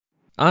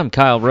I'm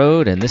Kyle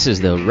Rode, and this is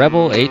the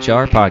Rebel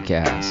HR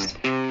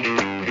Podcast.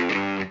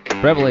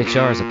 Rebel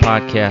HR is a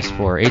podcast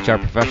for HR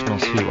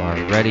professionals who are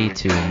ready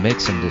to make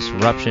some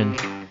disruption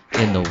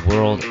in the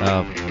world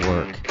of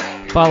work.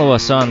 Follow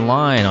us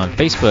online on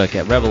Facebook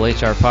at Rebel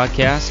HR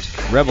Podcast,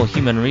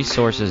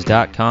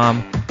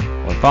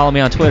 rebelhumanresources.com, or follow me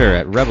on Twitter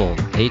at Rebel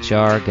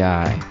HR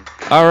Guy.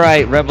 All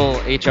right, Rebel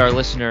HR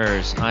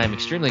listeners, I'm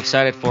extremely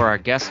excited for our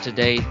guest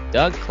today,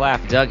 Doug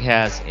Clapp. Doug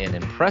has an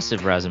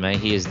impressive resume.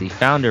 He is the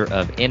founder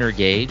of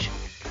Energage,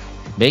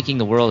 making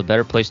the world a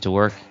better place to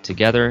work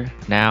together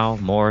now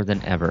more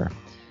than ever.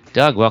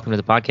 Doug, welcome to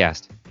the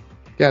podcast.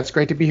 Yeah, it's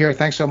great to be here.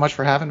 Thanks so much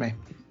for having me.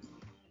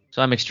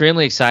 So I'm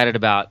extremely excited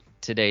about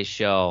today's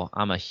show.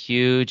 I'm a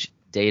huge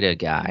data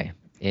guy,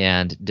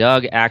 and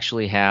Doug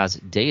actually has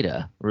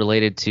data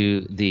related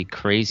to the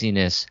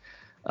craziness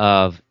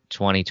of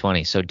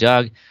 2020. So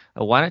Doug,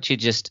 why don't you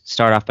just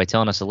start off by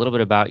telling us a little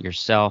bit about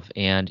yourself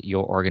and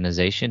your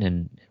organization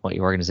and what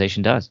your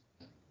organization does?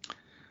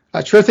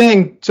 Sure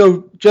thing.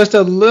 So just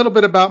a little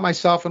bit about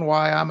myself and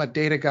why I'm a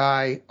data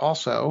guy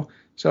also.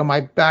 So my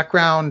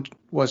background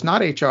was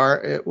not HR,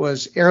 it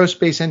was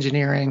aerospace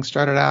engineering,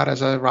 started out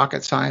as a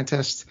rocket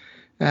scientist,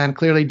 and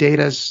clearly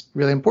data is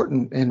really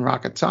important in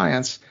rocket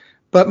science.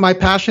 But my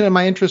passion and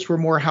my interests were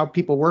more how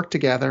people work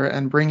together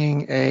and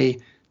bringing a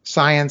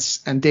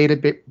science and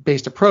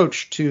data-based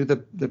approach to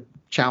the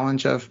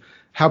challenge of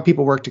how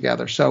people work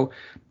together. So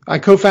I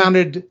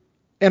co-founded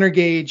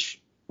Energage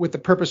with the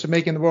purpose of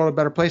making the world a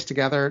better place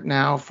together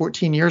now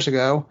 14 years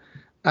ago,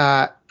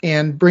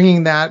 and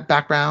bringing that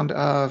background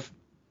of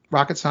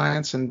rocket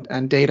science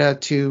and data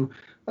to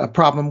a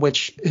problem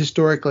which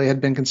historically had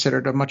been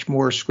considered a much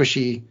more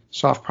squishy,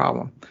 soft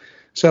problem.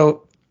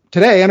 So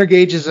today,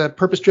 Energage is a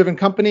purpose-driven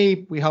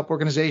company. We help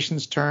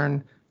organizations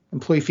turn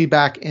employee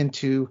feedback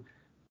into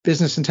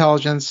business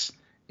intelligence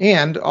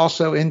and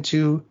also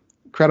into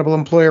credible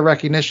employer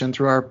recognition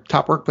through our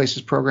top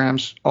workplaces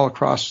programs all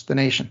across the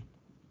nation.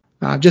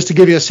 Just to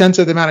give you a sense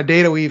of the amount of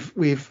data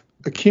we've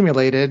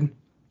accumulated,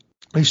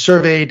 we've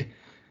surveyed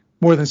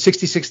more than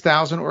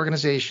 66,000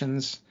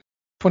 organizations,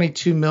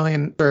 22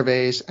 million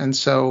surveys, and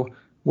so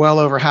well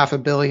over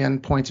 500 million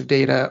points of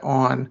data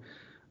on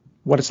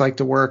what it's like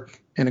to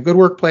work in a good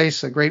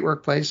workplace, a great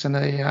workplace, and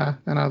a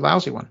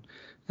lousy one.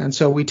 And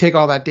so we take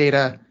all that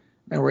data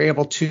and we're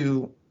able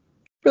to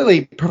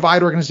really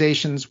provide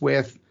organizations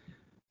with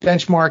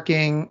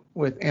benchmarking,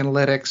 with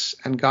analytics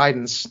and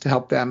guidance to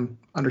help them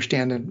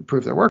understand and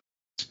improve their work.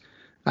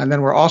 And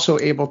then we're also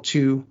able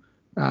to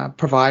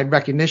provide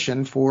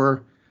recognition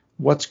for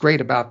what's great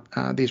about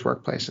these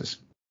workplaces.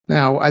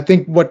 Now, I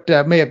think what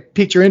may have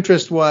piqued your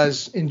interest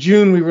was in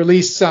June, we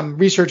released some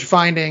research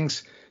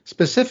findings,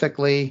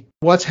 specifically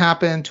what's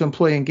happened to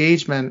employee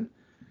engagement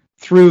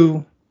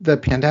through the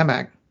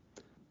pandemic.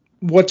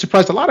 What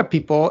surprised a lot of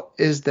people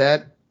is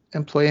that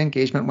employee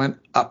engagement went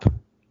up.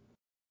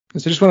 And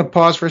so I just want to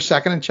pause for a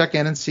second and check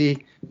in and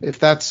see if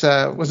that's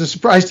was a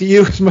surprise to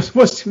you as much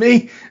was to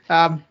me.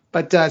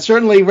 But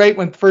certainly right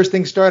when first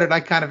things started, I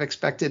kind of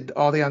expected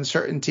all the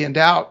uncertainty and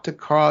doubt to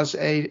cause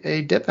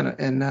a dip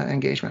in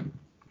engagement.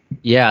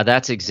 Yeah,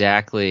 that's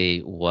exactly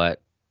what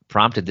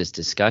prompted this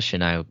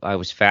discussion. I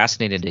was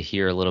fascinated to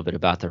hear a little bit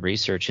about the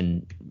research,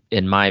 and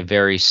in my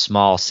very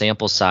small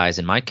sample size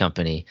in my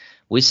company,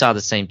 we saw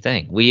the same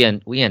thing. We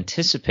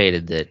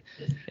anticipated that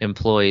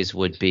employees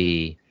would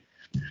be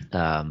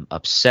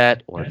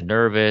upset or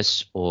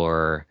nervous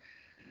or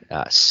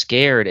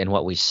scared, and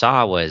what we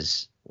saw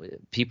was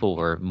people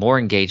were more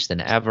engaged than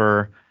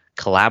ever.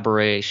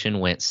 Collaboration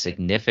went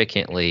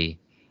significantly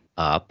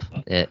up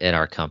at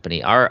our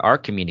company. Our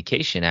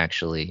communication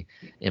actually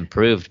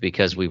improved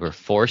because we were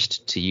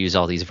forced to use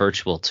all these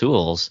virtual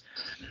tools.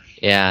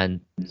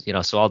 And,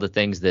 so all the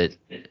things that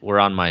were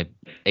on my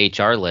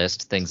HR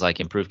list, things like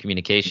improve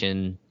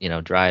communication,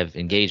 drive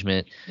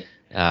engagement,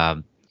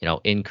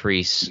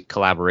 increase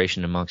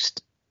collaboration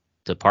amongst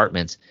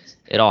departments,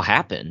 it all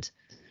happened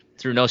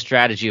through no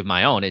strategy of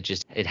my own.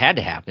 It had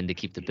to happen to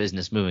keep the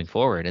business moving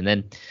forward. And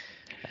then,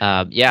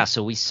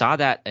 so we saw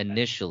that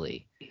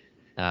initially.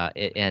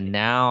 And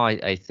now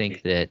I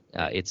think that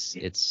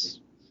it's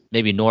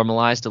maybe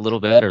normalized a little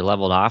bit or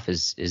leveled off.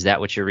 Is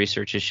that what your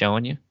research is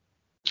showing you?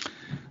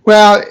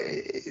 Well,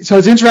 so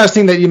it's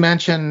interesting that you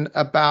mentioned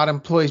about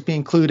employees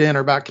being clued in or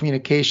about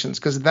communications,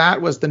 because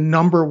that was the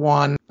number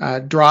one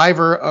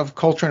driver of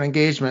culture and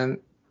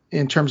engagement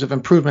in terms of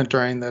improvement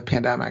during the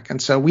pandemic.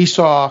 And so we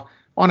saw,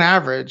 on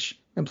average,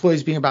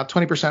 employees being about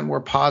 20%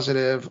 more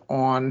positive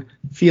on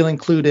feeling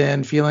clued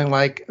in, feeling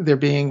like they're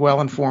being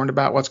well informed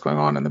about what's going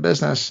on in the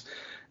business.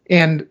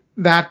 And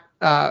that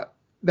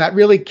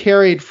really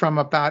carried from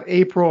about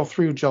April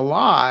through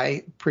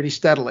July pretty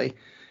steadily.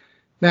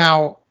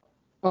 Now,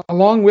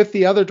 along with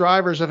the other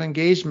drivers of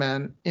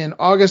engagement, in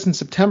August and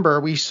September,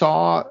 we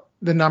saw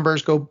the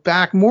numbers go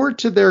back more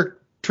to their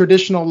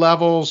traditional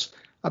levels,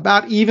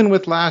 about even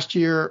with last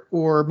year,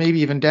 or maybe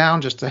even down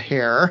just a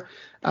hair,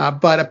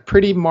 but a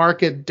pretty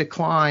marked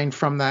decline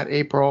from that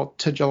April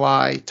to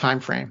July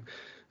timeframe.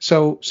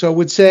 So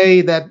would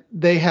say that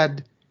they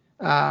had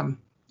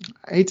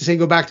I hate to say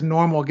go back to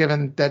normal,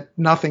 given that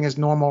nothing is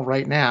normal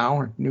right now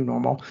or new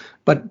normal,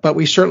 but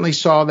we certainly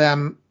saw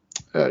them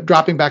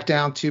dropping back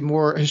down to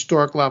more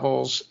historic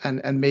levels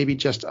and maybe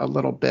just a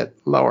little bit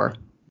lower.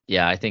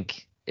 Yeah, I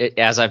think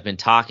as I've been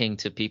talking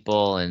to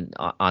people and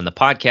on the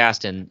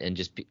podcast and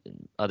just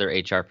other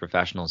HR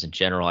professionals in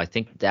general, I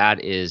think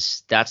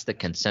that's the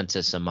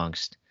consensus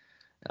amongst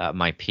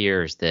my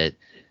peers that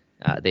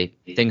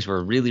things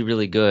were really,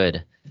 really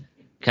good,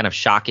 kind of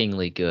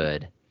shockingly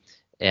good.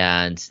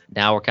 And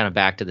now we're kind of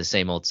back to the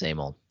same old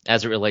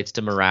as it relates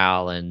to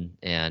morale and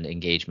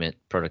engagement,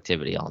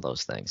 productivity, all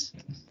those things.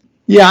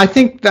 Yeah, I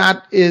think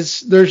that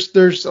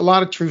there's a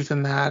lot of truth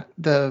in that.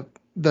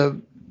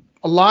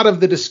 A lot of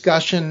the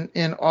discussion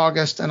in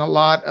August and a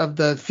lot of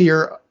the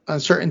fear,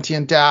 uncertainty,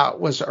 and doubt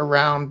was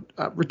around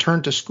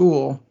return to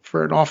school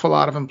for an awful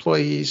lot of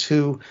employees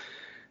who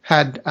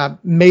had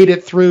made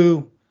it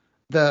through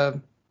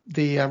the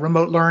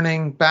remote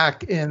learning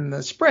back in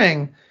the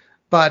spring,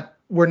 but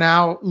we're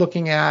now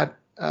looking at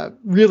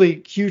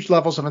really huge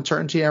levels of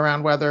uncertainty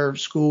around whether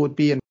school would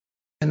be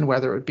in,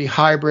 whether it would be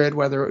hybrid,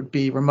 whether it would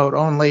be remote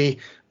only,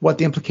 what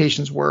the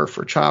implications were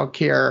for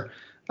childcare,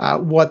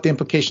 what the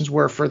implications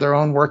were for their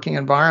own working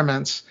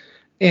environments.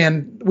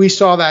 And we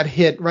saw that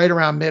hit right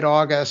around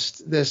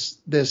mid-August,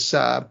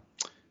 the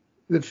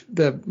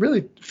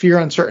really fear,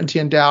 uncertainty,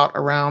 and doubt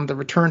around the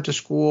return to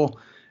school.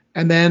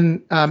 And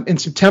then in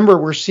September,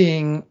 we're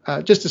seeing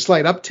just a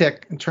slight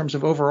uptick in terms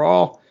of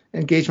overall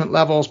engagement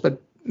levels,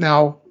 but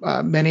now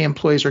many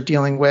employees are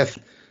dealing with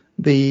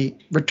the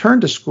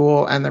return to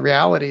school and the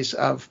realities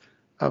of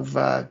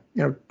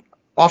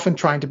often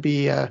trying to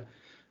be a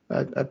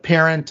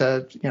parent,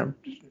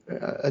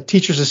 a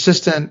teacher's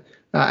assistant,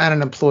 and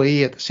an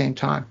employee at the same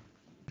time.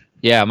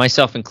 Yeah,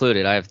 myself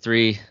included. I have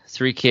three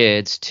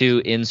kids,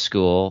 2 in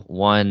school,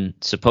 1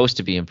 supposed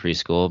to be in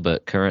preschool,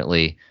 but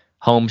currently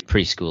home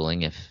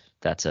preschooling, if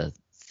that's a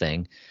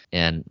thing.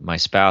 And my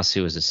spouse,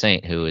 who is a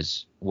saint, who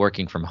is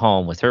working from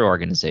home with her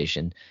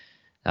organization,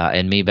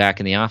 and me back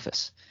in the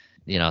office.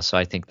 So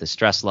I think the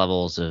stress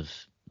levels of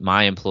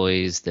my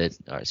employees that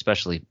are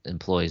especially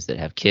employees that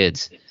have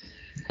kids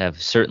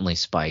have certainly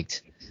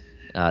spiked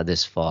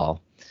this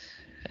fall.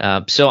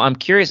 So I'm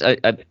curious,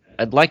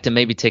 I'd like to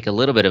maybe take a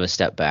little bit of a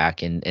step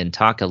back and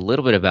talk a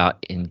little bit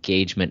about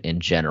engagement in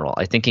general.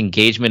 I think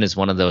engagement is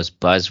one of those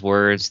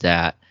buzzwords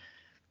that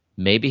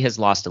maybe has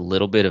lost a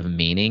little bit of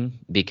meaning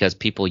because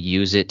people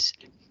use it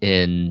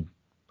in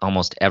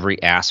almost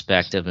every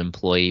aspect of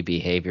employee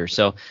behavior.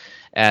 So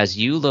as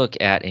you look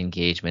at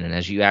engagement and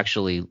as you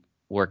actually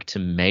work to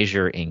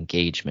measure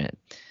engagement,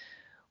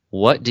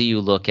 what do you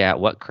look at?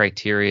 What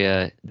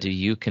criteria do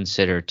you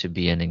consider to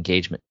be an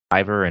engagement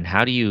driver, and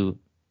how do you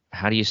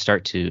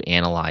start to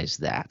analyze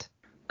that?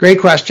 Great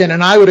question.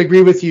 And I would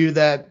agree with you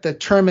that the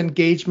term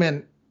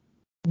engagement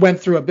went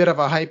through a bit of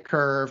a hype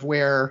curve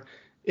where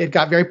it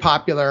got very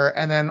popular.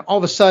 And then all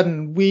of a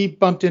sudden we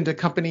bumped into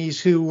companies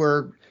who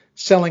were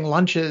selling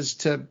lunches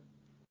to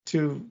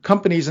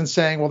companies and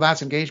saying, well,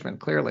 that's engagement,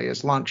 clearly,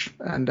 is lunch.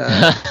 And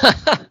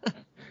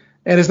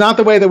and it's not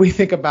the way that we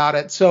think about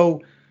it.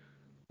 So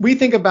we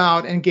think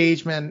about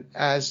engagement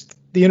as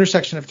the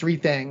intersection of 3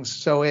 things.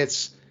 So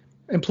it's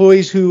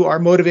employees who are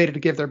motivated to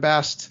give their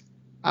best.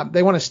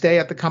 They want to stay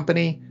at the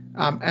company,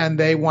 and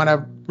they want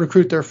to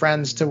recruit their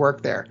friends to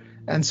work there.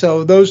 And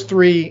so those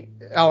 3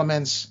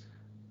 elements,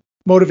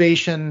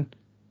 motivation,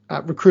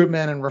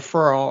 recruitment, and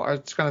referral, are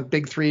kind of the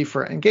big 3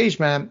 for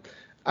engagement.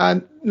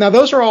 Now,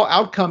 those are all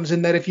outcomes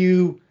in that if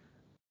you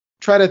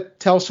try to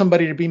tell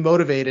somebody to be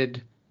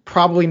motivated,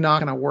 probably not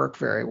going to work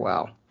very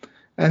well.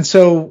 And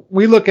so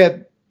we look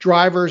at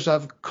drivers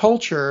of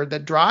culture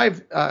that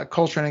drive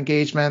culture and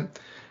engagement,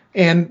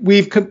 and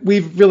we've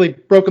really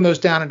broken those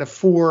down into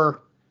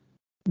 4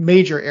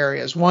 major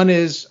areas. One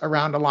is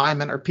around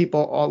alignment. Are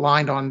people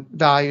aligned on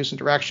values and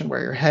direction,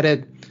 where you're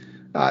headed?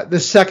 The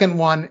second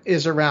one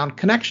is around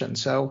connection.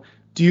 So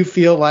do you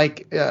feel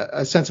like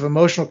a sense of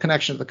emotional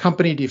connection to the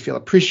company? Do you feel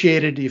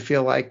appreciated? Do you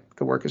feel like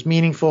the work is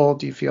meaningful?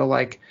 Do you feel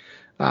like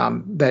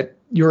that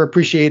you're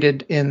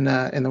appreciated in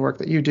the work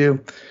that you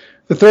do?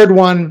 The third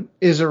one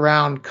is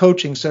around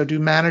coaching. So do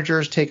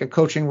managers take a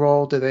coaching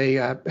role? Do they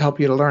help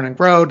you to learn and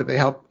grow? Do they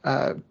help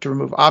to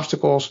remove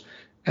obstacles?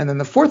 And then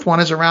the fourth one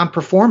is around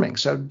performing.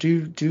 So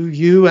do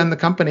you and the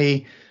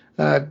company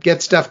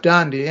get stuff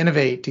done? Do you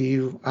innovate? Do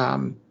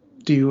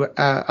you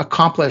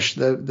accomplish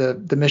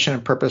the mission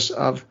and purpose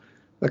of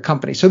the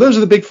company? So those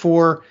are the big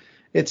 4.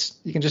 It's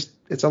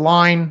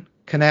align,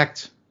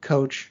 connect,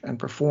 coach, and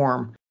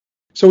perform.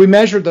 So we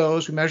measure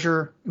those. We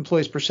measure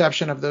employees'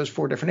 perception of those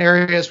 4 different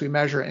areas. We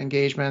measure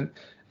engagement,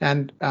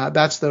 and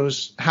that's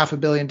those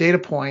 500 million data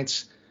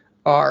points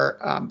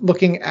are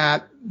looking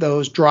at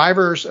those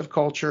drivers of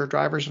culture,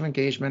 drivers of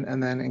engagement,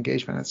 and then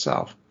engagement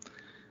itself.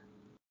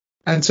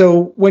 And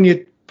so when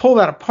you pull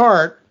that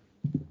apart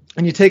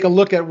and you take a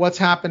look at what's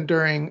happened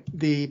during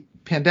the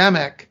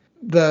pandemic,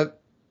 the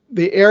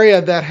area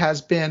that has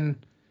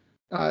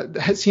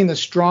seen the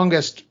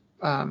strongest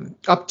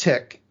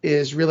uptick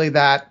is really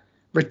that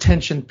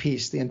retention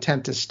piece, the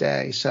intent to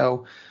stay.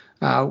 So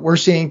We're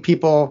seeing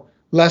people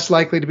less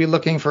likely to be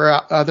looking for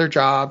other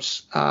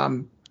jobs.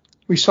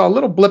 We saw a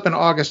little blip in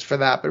August for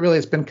that, but really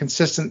it's been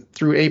consistent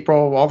through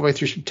April all the way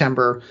through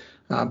September.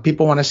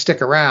 People want to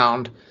stick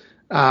around.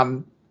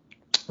 When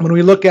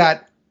we look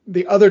at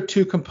the other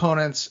two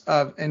components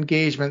of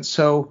engagement,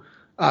 so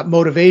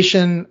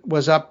motivation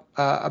was up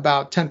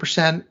about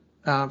 10%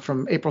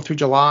 from April through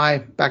July,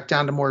 back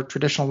down to more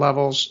traditional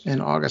levels in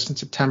August and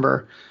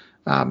September.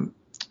 And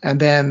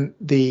then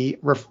the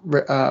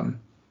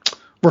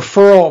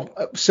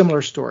referral,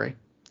 similar story.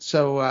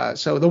 So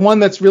the one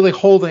that's really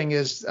holding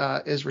is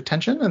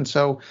retention, and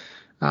so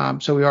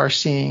we are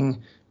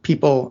seeing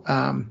people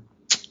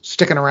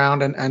sticking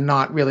around and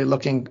not really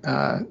looking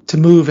to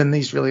move in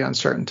these really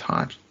uncertain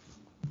times.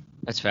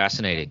 That's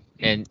fascinating,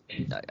 and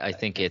I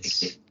think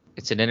it's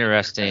an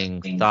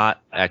interesting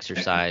thought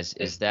exercise.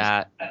 Is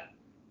that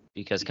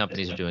because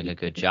companies are doing a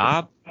good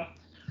job,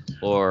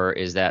 or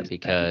is that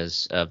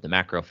because of the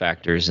macro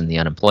factors and the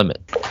unemployment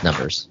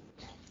numbers?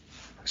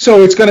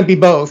 So it's going to be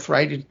both,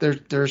 right?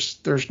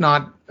 There's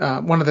not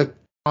one of the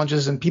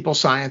challenges in people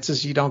science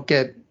is you don't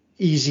get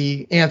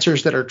easy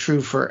answers that are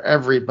true for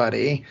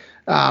everybody.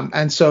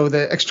 And so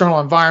the external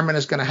environment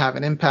is going to have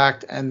an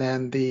impact, and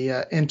then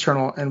the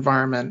internal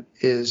environment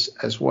is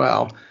as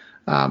well.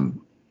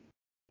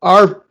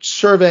 Our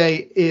survey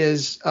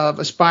is of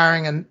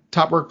aspiring and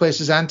top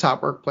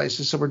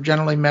workplaces, so we're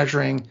generally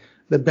measuring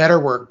the better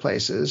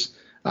workplaces.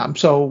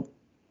 So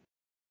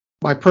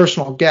my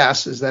personal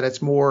guess is that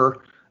it's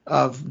more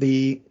of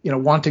the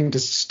wanting to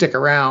stick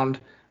around,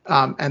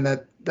 and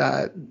that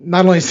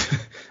not only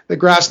is the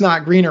grass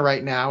not greener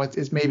right now,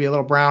 it's maybe a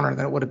little browner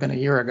than it would have been a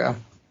year ago.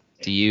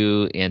 Do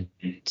you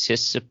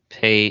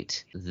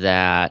anticipate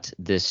that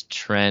this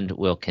trend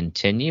will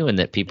continue and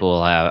that people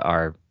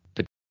are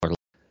more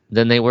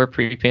than they were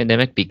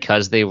pre-pandemic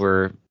because they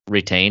were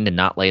retained and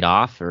not laid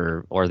off,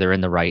 or they're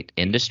in the right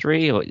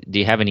industry? Do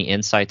you have any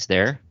insights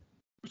there?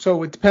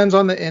 So it depends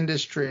on the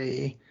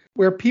industry.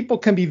 Where people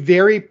can be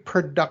very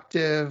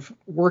productive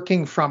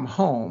working from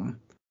home,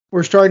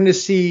 we're starting to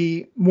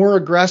see more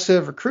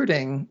aggressive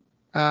recruiting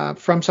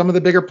from some of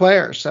the bigger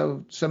players.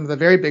 So some of the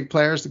very big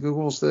players, the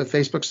Googles, the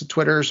Facebooks, the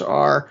Twitters,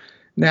 are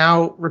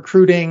now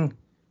recruiting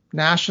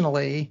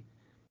nationally,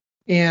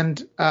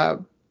 and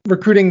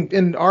recruiting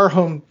in our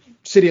home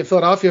city of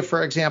Philadelphia,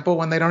 for example,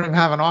 when they don't even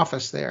have an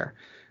office there.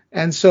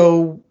 And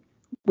so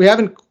we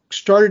haven't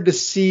started to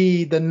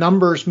see the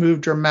numbers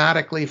move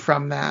dramatically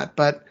from that,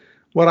 but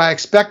what I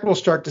expect we'll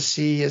start to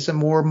see is a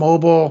more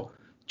mobile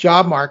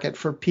job market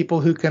for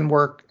people who can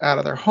work out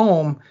of their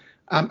home.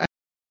 And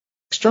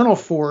external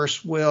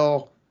force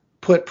will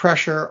put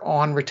pressure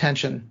on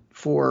retention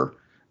for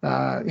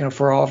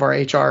all of our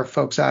HR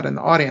folks out in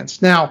the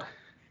audience. Now,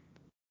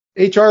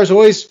 HR is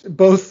always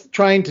both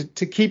trying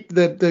to keep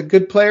the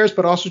good players,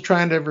 but also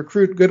trying to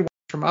recruit good ones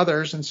from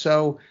others. And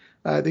so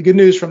the good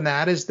news from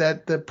that is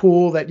that the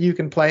pool that you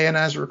can play in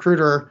as a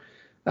recruiter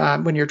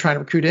when you're trying to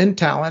recruit in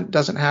talent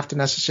doesn't have to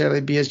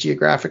necessarily be as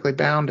geographically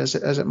bound as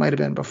it might have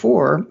been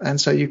before. And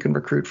so you can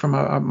recruit from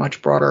a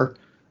much broader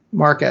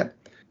market.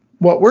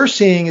 What we're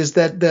seeing is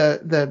that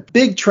the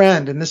big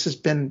trend, and this has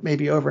been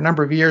maybe over a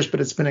number of years, but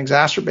it's been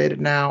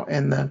exacerbated now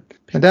in the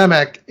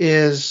pandemic,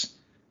 is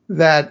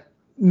that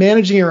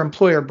managing your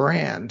employer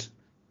brand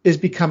is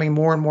becoming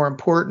more and more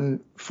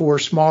important for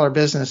smaller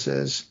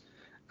businesses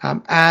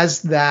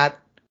as that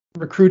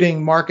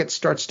recruiting market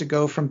starts to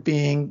go from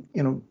being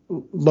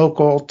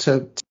local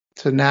to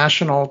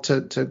national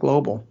to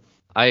global.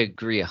 I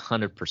agree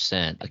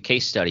 100%. A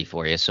case study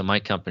for you. So my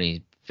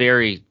company,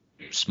 very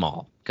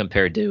small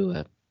compared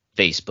to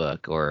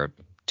Facebook or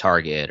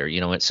Target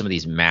or some of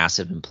these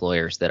massive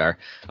employers that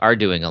are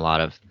doing a lot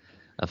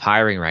of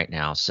hiring right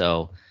now.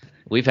 So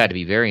we've had to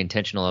be very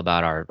intentional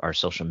about our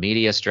social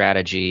media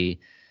strategy.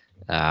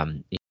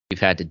 We've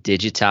had to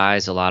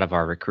digitize a lot of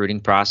our recruiting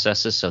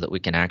processes so that we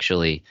can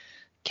actually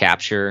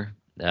capture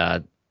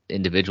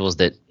individuals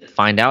that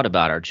find out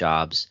about our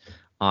jobs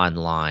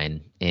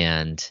online.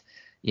 And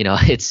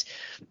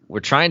we're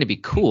trying to be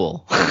cool,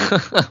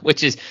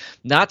 which is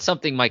not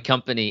something my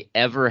company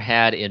ever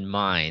had in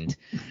mind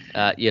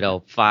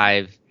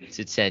 5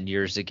 to 10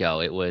 years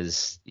ago. It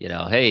was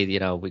hey,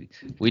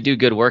 we do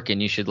good work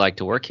and you should like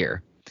to work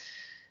here.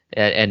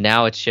 And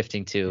now it's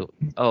shifting to,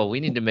 we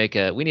need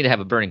to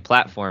have a burning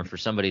platform for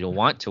somebody to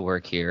want to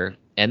work here,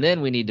 and then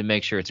we need to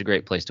make sure it's a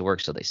great place to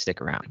work so they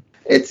stick around.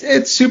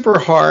 It's super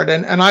hard,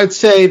 and I'd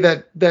say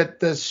that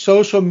the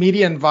social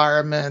media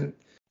environment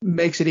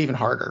makes it even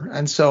harder.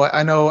 And so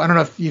I don't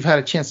know if you've had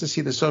a chance to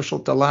see The Social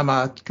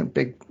Dilemma,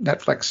 big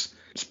Netflix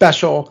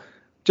special,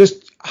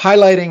 just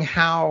highlighting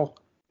how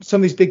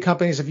some of these big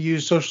companies have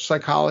used social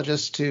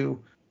psychologists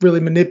to really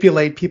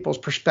manipulate people's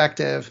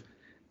perspective.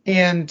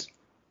 And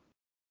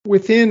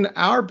within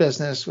our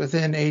business,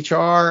 within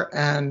HR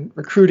and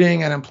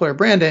recruiting and employer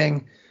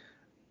branding,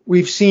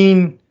 we've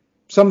seen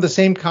some of the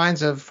same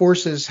kinds of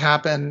forces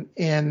happen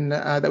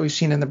that we've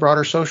seen in the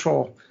broader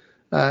social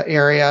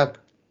area.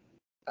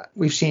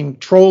 We've seen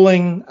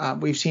trolling.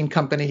 We've seen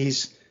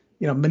companies,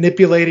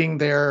 manipulating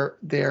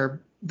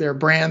their their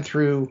brand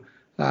through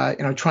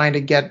trying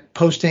to get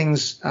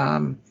postings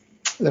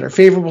that are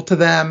favorable to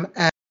them,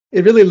 and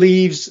it really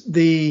leaves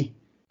the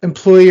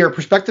employee or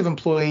prospective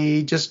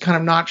employee just kind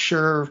of not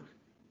sure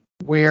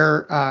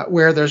where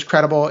there's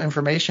credible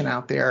information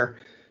out there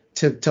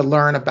to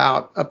learn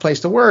about a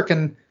place to work.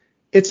 And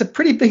it's a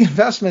pretty big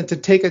investment to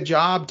take a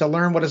job to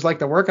learn what it's like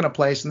to work in a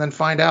place and then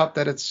find out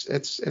that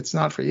it's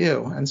not for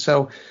you. And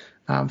so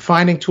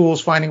finding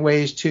tools, finding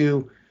ways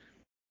to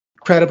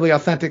credibly,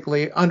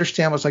 authentically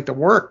understand what it's like to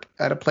work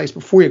at a place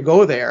before you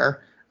go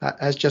there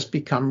has just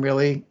become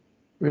really,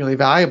 really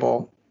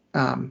valuable.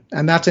 And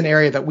that's an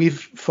area that we've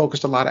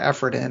focused a lot of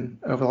effort in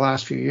over the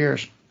last few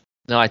years.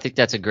 No, I think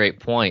that's a great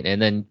point.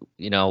 And then,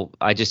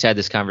 I just had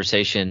this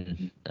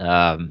conversation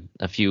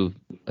a few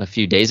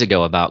days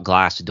ago about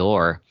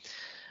Glassdoor,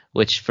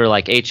 which for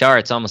like HR,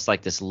 it's almost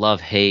like this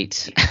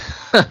love-hate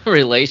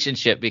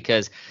relationship,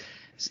 because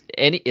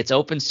it's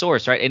open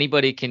source, right?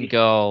 Anybody can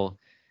go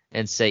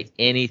and say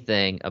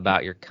anything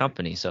about your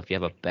company. So if you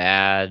have a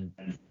bad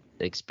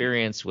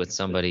experience with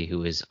somebody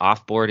who is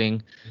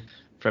offboarding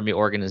from your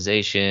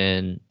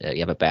organization, you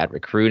have a bad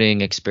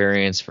recruiting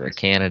experience for a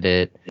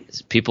candidate,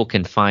 people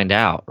can find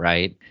out,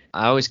 right?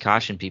 I always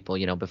caution people,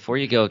 before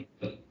you go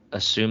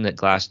assume that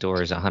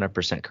Glassdoor is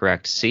 100%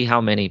 correct, see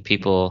how many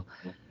people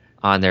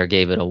on there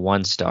gave it a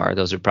 1 star.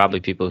 Those are probably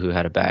people who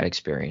had a bad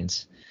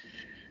experience.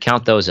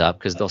 Count those up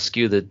because they'll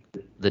skew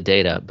the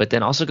data. But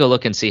then also go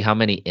look and see how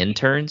many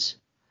interns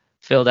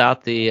filled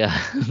out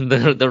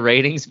the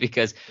ratings,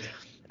 because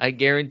I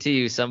guarantee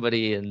you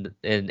somebody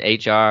in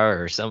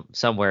HR or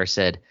somewhere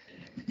said,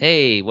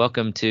 "Hey,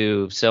 welcome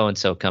to so and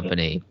so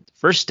company.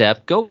 First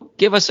step, go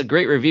give us a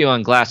great review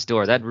on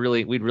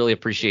Glassdoor. We'd really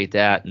appreciate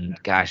that.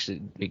 And gosh,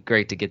 it'd be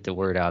great to get the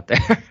word out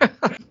there."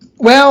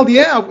 Well,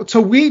 yeah. So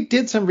we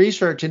did some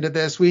research into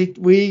this.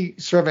 We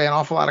survey an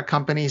awful lot of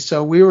companies.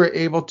 So we were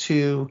able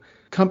to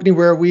company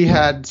where we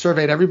had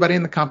surveyed everybody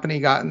in the company,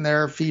 gotten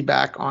their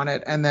feedback on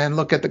it, and then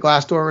look at the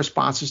Glassdoor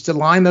responses to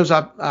line those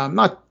up,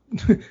 not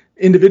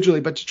individually,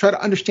 but to try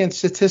to understand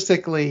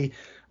statistically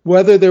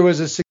whether there was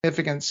a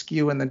significant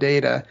skew in the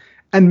data.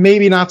 And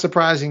maybe not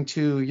surprising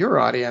to your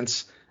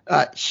audience,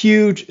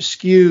 huge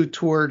skew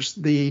towards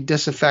the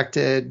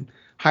disaffected,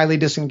 highly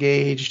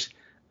disengaged,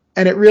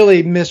 and it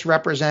really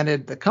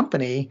misrepresented the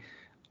company.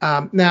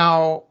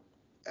 Now,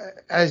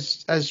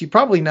 as you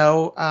probably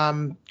know,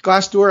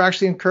 Glassdoor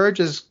actually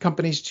encourages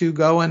companies to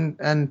go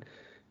and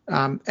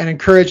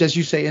encourage, as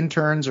you say,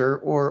 interns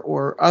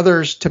or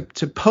others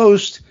to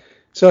post.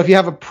 So if you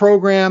have a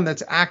program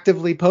that's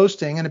actively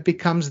posting, and it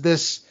becomes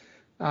this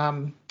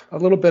a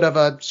little bit of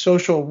a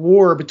social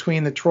war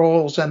between the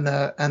trolls and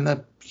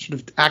the sort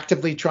of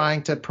actively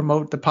trying to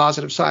promote the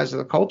positive sides of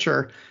the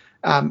culture,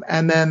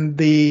 and then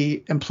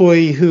the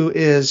employee who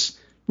is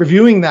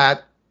reviewing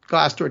that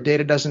Glassdoor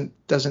data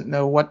doesn't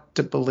know what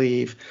to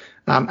believe,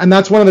 and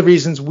that's one of the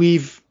reasons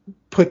we've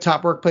put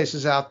Top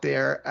Workplaces out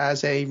there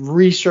as a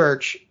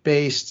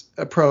research-based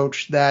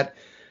approach that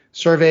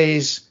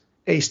surveys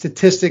a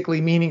statistically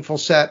meaningful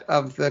set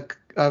of the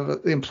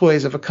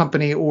employees of a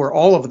company, or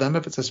all of them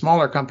if it's a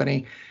smaller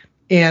company,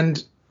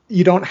 and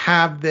you don't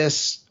have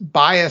this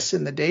bias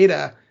in the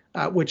data,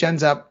 which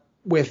ends up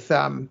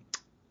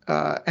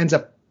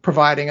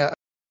providing a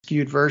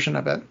skewed version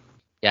of it.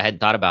 Yeah, I hadn't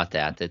thought about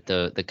that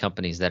the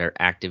companies that are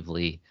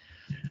actively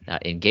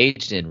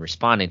engaged in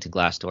responding to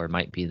Glassdoor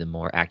might be the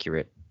more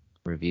accurate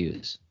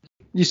reviews.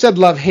 You said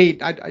love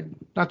hate. I'm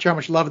not sure how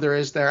much love there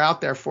is out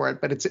there for it,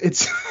 but it's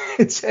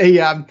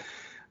a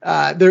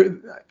there.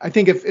 I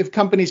think if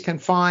companies can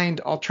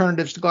find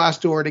alternatives to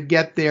Glassdoor to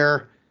get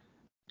their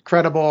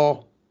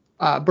credible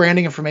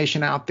branding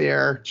information out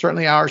there,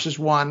 certainly ours is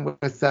one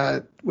with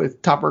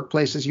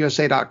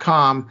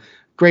topworkplacesusa.com.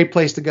 Great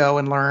place to go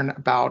and learn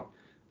about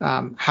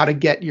how to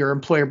get your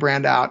employer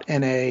brand out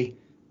in a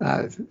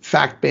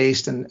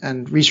fact-based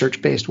and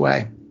research-based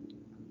way.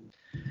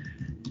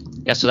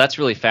 Yeah, so that's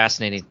really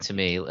fascinating to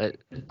me.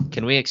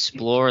 Can we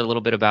explore a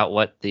little bit about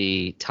what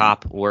the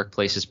Top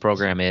Workplaces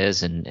program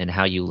is and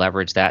how you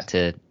leverage that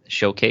to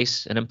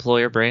showcase an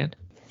employer brand?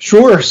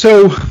 Sure.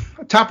 So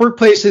Top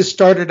Workplaces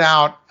started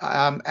out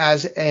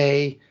as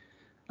a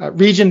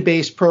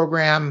region-based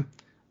program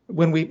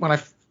when I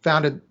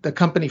founded the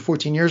company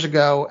 14 years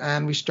ago,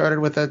 and we started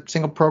with a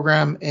single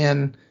program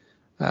in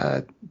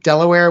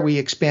Delaware. We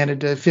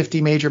expanded to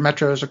 50 major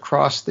metros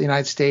across the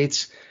United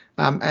States.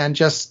 And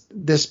just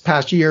this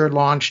past year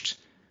launched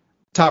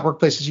Top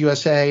Workplaces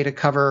USA to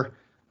cover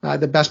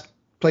the best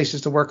places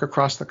to work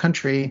across the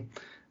country.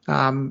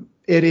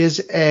 It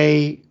is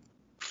a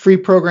free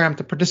program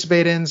to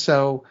participate in,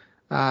 so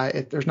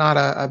there's not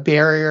a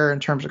barrier in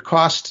terms of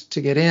cost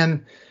to get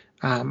in.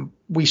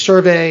 We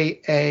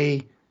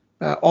survey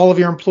all of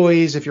your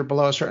employees if you're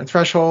below a certain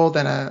threshold,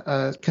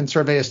 and can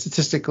survey a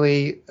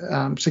statistically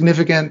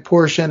significant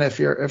portion if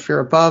you're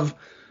above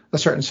a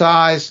certain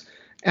size.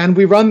 And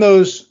we run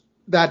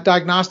that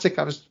diagnostic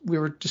we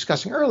were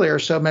discussing earlier,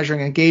 so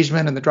measuring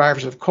engagement and the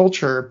drivers of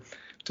culture,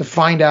 to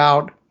find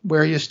out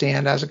where you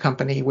stand as a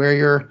company, where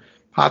your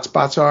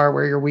hotspots are,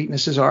 where your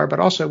weaknesses are, but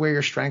also where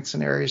your strengths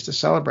and areas to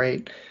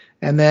celebrate.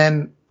 And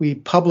then we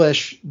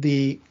publish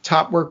the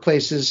top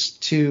workplaces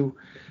to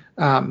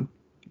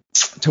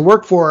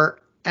work for.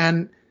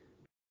 And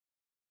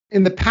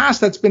in the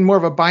past, that's been more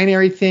of a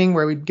binary thing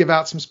where we'd give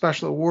out some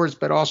special awards,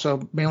 but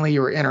also mainly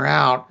you were in or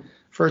out.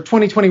 For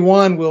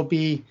 2021, we'll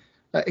be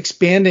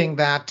expanding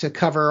that to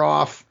cover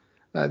off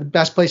the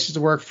best places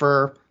to work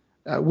for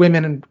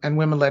women and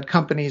women-led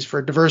companies,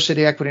 for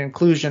diversity, equity, and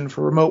inclusion,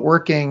 for remote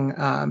working,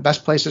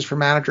 best places for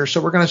managers.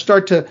 So we're going to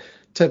start to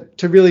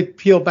really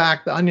peel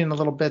back the onion a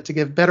little bit to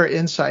give better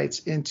insights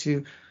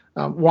into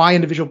why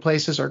individual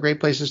places are great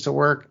places to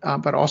work,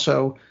 but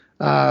also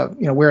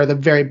where are the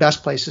very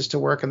best places to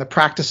work and the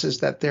practices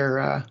that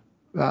they're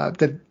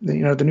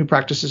the new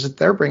practices that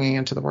they're bringing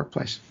into the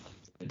workplace.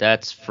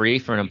 That's free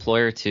for an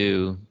employer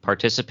to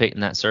participate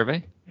in that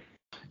survey?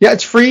 Yeah,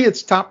 it's free.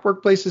 It's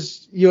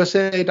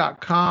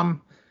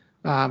topworkplacesusa.com.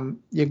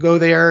 You go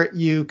there,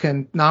 you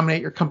can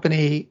nominate your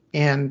company,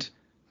 and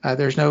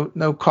there's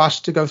no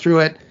cost to go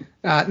through it.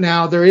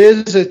 Now, there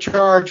is a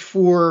charge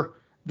for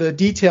the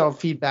detailed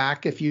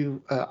feedback if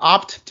you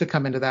opt to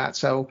come into that.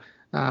 So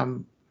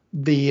that's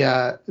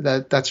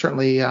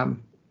certainly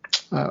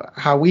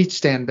how we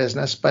stay in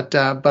business.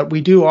 But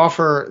we do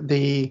offer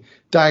the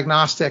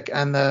diagnostic,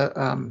 and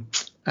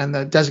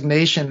the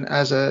designation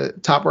as a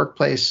top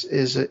workplace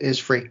is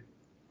free.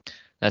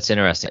 That's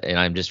interesting. And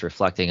I'm just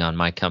reflecting on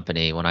my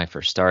company. When I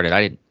first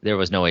started, there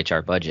was no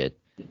HR budget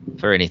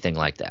for anything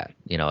like that.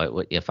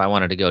 If I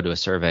wanted to go to a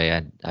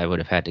survey, I would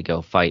have had to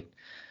go fight,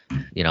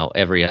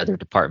 every other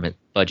department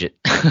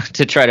budget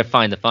to try to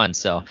find the funds.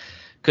 So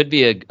could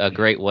be a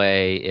great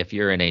way, if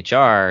you're in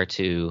HR,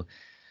 to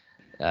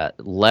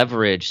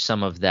leverage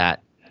some of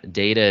that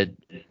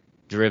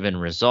data-driven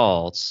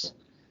results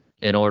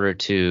in order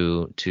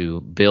to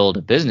build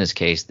a business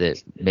case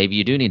that maybe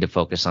you do need to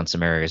focus on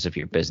some areas of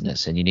your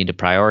business, and you need to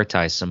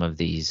prioritize some of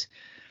these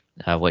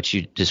what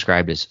you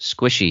described as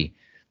squishy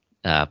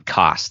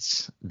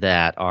costs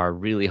that are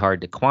really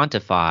hard to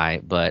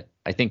quantify. But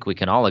I think we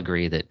can all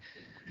agree that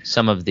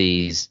some of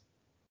these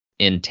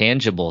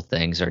intangible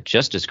things are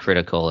just as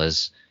critical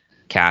as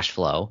cash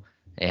flow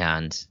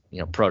and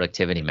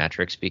productivity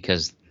metrics,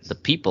 because the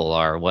people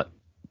are what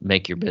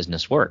make your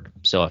business work.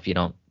 So if you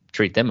don't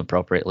treat them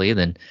appropriately,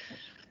 then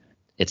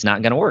it's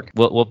not going to work.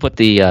 We'll put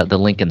the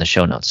link in the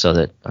show notes so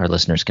that our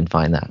listeners can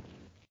find that.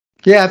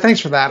 Yeah, thanks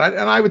for that.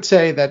 And I would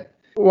say that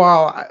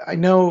while I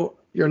know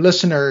your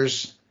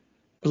listeners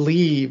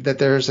believe that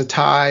there's a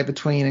tie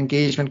between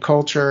engagement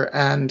culture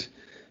and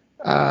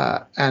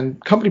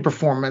company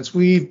performance,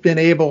 we've been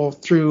able,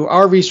 through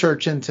our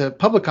research into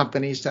public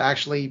companies, to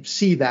actually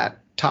see that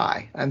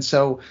tie. And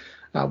so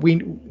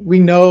we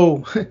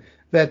know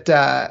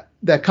that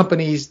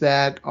companies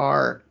that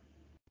are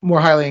more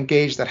highly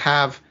engaged, that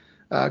have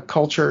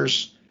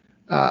cultures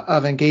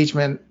of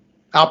engagement,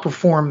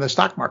 outperform the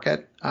stock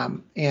market.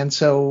 And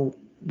so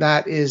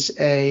that is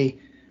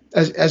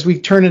as we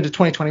turn into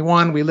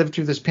 2021, we live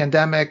through this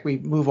pandemic, we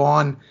move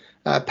on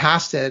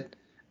past it.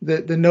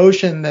 The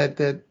notion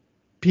that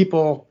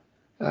people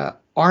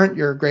aren't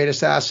your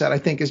greatest asset, I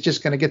think, is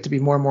just going to get to be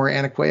more and more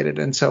antiquated.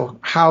 And so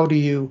how do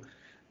you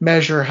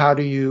measure? How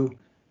do you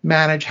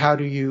manage? How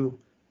do you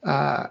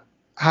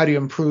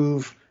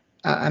improve?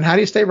 And how do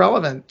you stay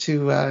relevant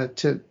to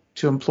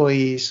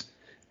employees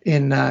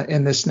in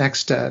this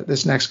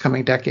next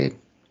coming decade?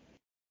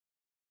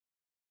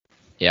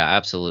 Yeah,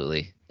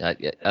 absolutely.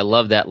 I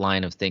love that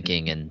line of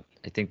thinking, and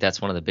I think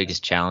that's one of the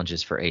biggest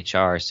challenges for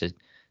HR is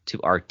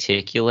to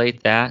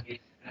articulate that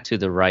to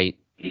the right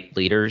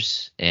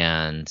leaders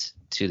and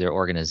to their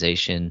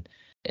organization.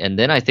 And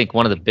then I think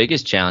one of the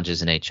biggest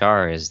challenges in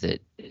HR is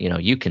that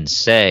you can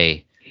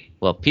say,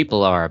 well,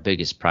 people are our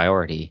biggest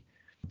priority,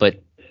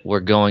 but we're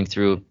going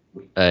through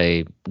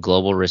a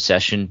global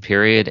recession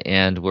period,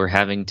 and a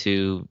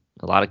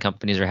lot of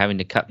companies are having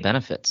to cut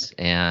benefits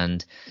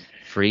and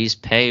freeze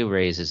pay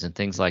raises and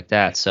things like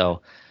that.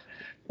 So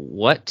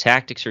what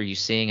tactics are you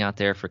seeing out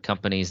there for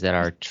companies that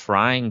are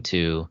trying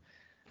to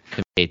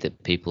communicate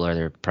that people are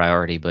their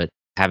priority, but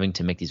having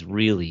to make these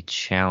really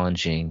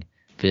challenging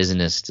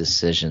business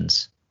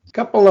decisions?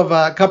 Couple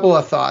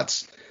of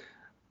thoughts.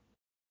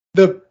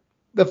 The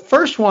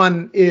first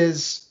one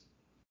is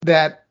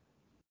that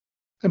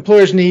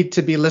employers need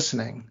to be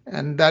listening,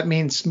 and that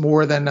means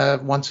more than a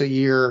once a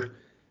year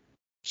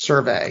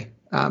survey.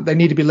 They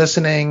need to be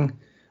listening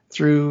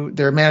through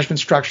their management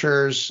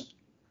structures.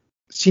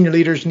 Senior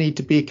leaders need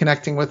to be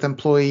connecting with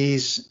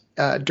employees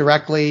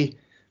directly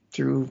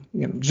through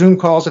Zoom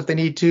calls if they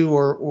need to,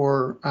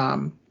 or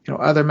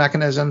other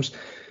mechanisms.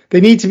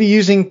 They need to be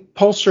using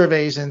pulse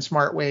surveys in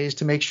smart ways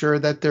to make sure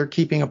that they're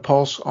keeping a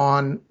pulse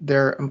on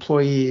their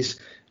employees.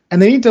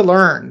 And they need to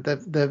learn.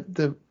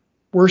 The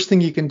worst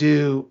thing you can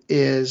do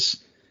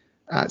is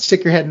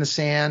stick your head in the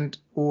sand,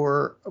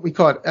 or we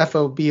call it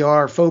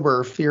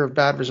FOBR, fear of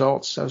bad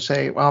results. So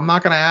say, well, I'm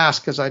not going to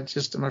ask because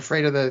I'm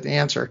afraid of the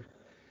answer.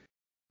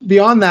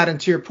 Beyond that,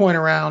 and to your point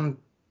around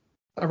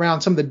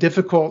around some of the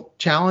difficult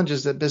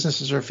challenges that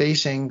businesses are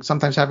facing,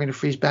 sometimes having to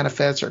freeze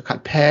benefits or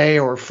cut pay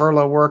or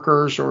furlough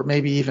workers or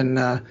maybe even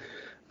have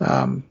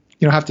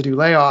to do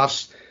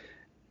layoffs.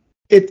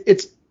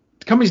 It's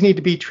companies need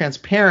to be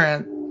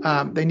transparent.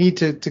 They need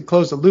to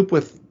close the loop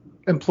with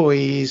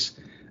employees,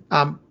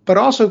 but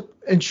also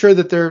ensure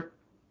that they're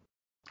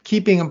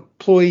keeping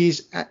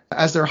employees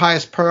as their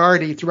highest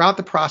priority throughout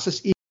the process,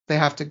 even if they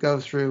have to go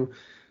through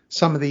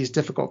some of these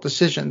difficult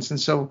decisions. And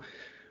so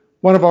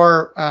one of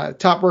our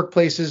top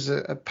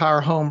workplaces,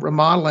 Power Home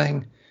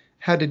Remodeling,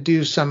 had to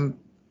do some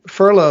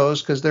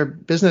furloughs because their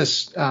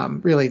business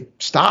really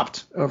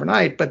stopped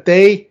overnight, but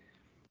they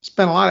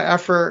spent a lot of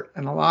effort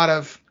and a lot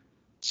of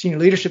senior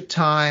leadership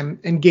time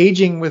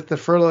engaging with the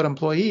furloughed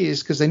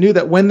employees because they knew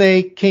that when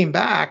they came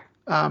back,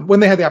 when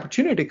they had the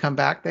opportunity to come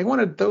back, they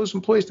wanted those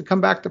employees to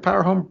come back to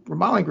Power Home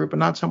Remodeling Group and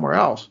not somewhere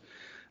else.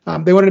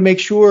 They wanted to make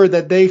sure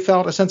that they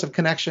felt a sense of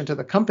connection to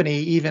the company,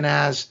 even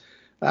as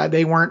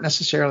they weren't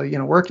necessarily,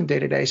 working day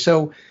to day.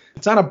 So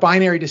it's not a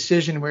binary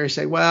decision where you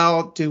say,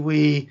 well, do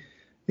we,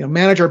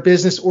 manage our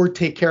business or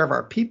take care of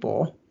our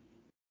people?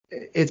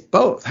 It's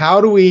both. How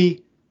do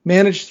we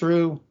manage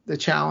through the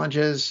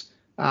challenges,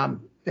 and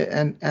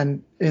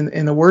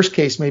in the worst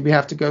case, maybe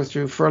have to go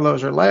through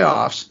furloughs or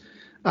layoffs,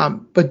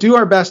 but do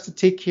our best to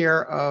take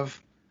care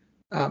of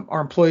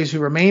our employees who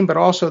remain, but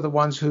also the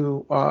ones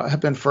who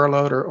have been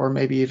furloughed or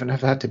maybe even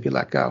have had to be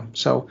let go.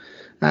 So,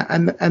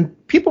 and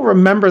people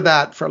remember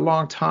that for a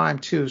long time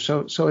too.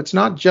 So it's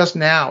not just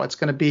now. It's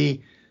going to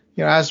be,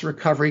 as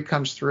recovery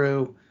comes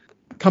through,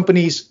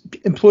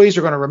 employees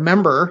are going to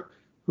remember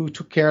who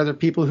took care of their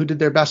people, who did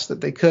their best that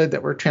they could,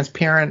 that were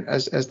transparent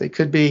as they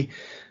could be,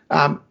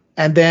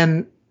 and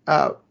then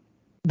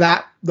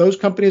that those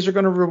companies are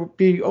going to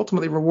be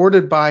ultimately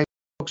rewarded by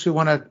folks who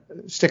want to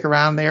stick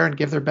around there and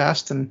give their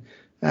best and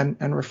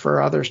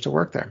refer others to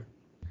work there.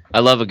 I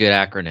love a good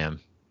acronym.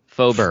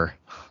 FOBR,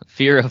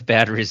 fear of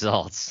bad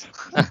results.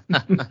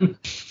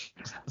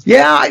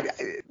 Yeah,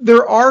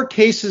 there are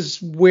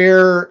cases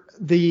where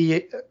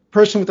the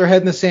person with their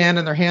head in the sand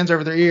and their hands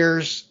over their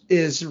ears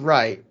is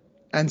right.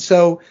 And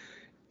so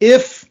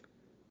if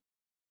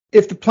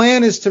the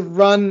plan is to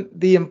run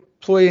the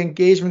employee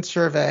engagement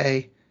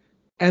survey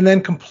and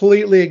then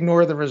completely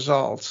ignore the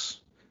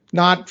results,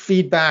 not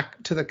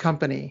feedback to the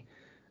company,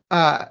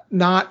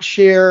 not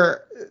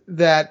share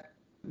that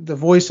the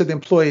voice of the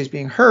employee is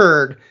being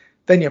heard,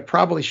 then you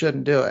probably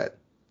shouldn't do it.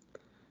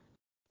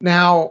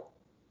 Now,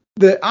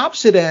 the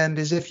opposite end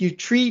is if you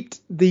treat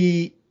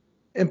the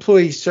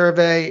employee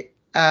survey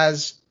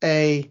as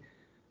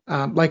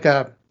like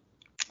a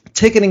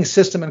ticketing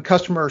system and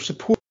customer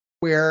support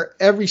where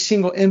every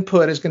single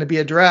input is going to be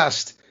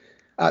addressed,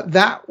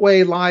 that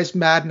way lies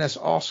madness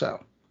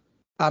also,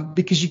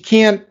 because you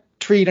can't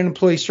treat an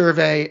employee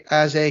survey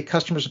as a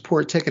customer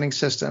support ticketing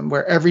system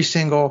where every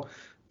single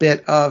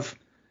bit of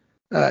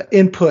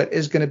input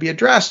is going to be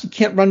addressed. You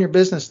can't run your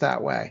business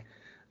that way.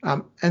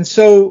 And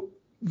so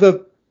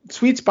the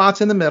sweet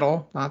spot's in the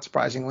middle, not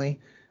surprisingly.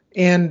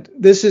 And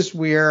this is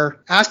where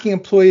asking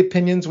employee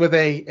opinions with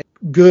a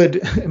good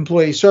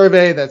employee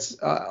survey that's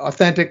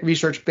authentic,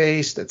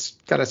 research-based, that's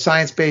got a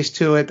science base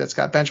to it, that's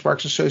got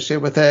benchmarks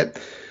associated with it,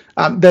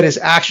 that is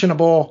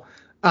actionable,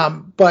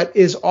 but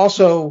is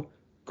also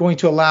going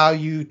to allow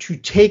you to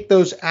take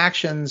those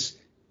actions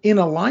in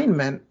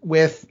alignment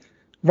with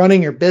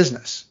running your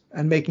business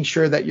and making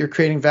sure that you're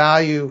creating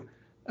value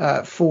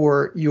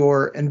for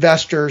your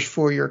investors,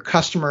 for your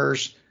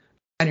customers,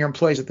 and your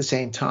employees at the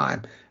same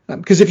time.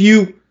 Because if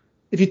you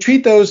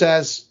treat those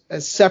as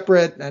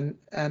separate and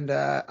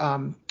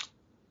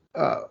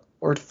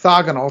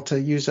orthogonal, to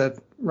use a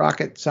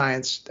rocket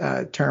science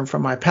term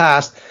from my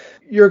past,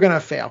 you're going to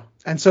fail.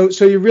 And so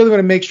you really want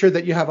to make sure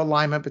that you have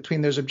alignment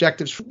between those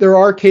objectives. There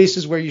are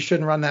cases where you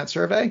shouldn't run that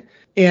survey,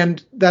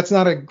 and that's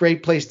not a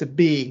great place to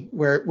be,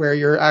 where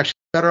you're actually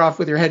better off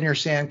with your head in your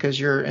sand because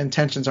your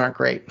intentions aren't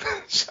great.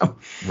 So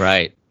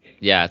right,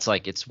 yeah,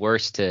 it's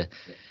worse to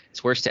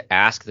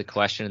ask the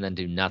question and then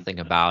do nothing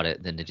about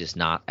it than to just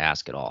not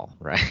ask at all,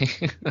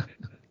 right?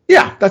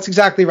 Yeah, that's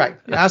exactly right.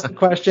 You ask the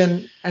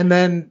question and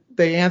then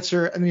they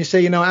answer, and you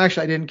say,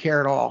 actually, I didn't care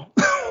at all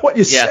what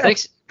you said. Yeah,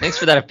 thanks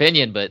for that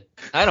opinion, but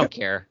I don't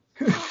care.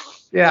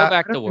 Yeah, go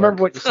back to work.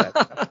 Remember what you said.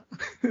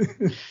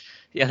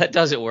 Yeah, that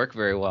doesn't work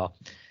very well.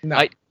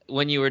 No.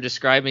 When you were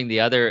describing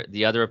the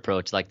other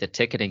approach, like the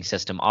ticketing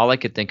system, all I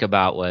could think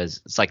about was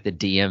it's like the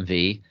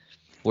DMV,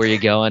 where you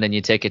go in and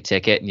you take a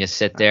ticket and you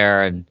sit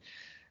there and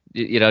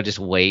just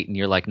wait, and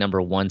you're like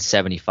number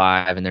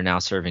 175 and they're now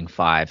serving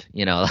 5.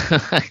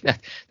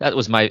 That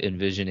was my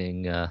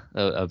envisioning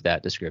of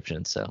that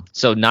description. So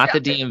not the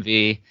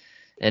DMV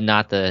and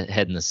not the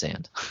head in the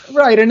sand.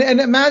 Right. And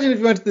imagine if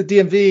you went to the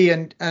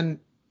DMV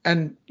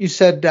and you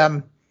said,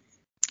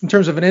 in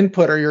terms of an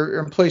input or your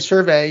employee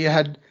survey, you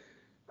had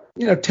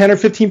 10 or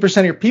 15%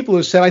 of your people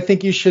who said, I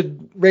think you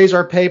should raise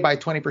our pay by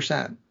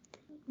 20%.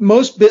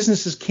 Most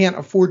businesses can't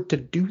afford to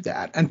do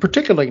that, and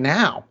particularly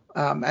now.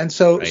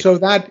 So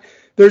that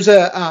there's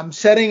a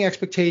setting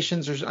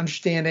expectations, there's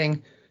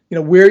understanding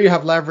where you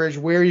have leverage,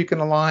 where you can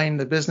align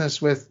the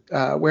business with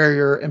where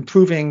you're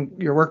improving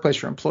your workplace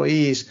for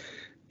employees,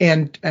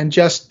 and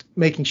just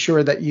making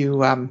sure that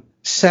you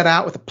set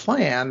out with a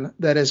plan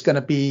that is going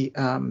to be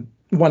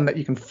one that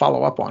you can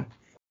follow up on.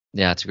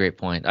 Yeah, that's a great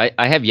point.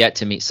 I have yet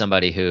to meet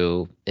somebody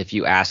who, if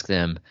you ask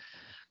them,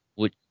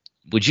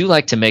 would you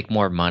like to make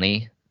more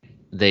money?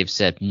 They've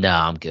said, no,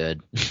 I'm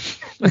good.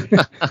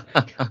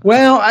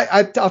 Well,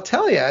 I'll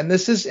tell you, and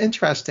this is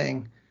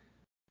interesting.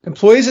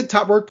 Employees at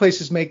top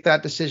workplaces make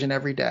that decision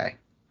every day.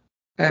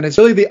 And it's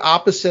really the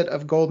opposite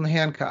of golden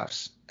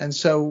handcuffs. And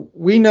so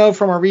we know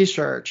from our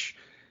research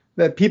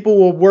that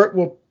people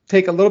will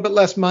take a little bit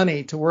less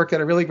money to work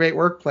at a really great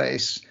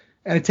workplace.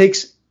 And it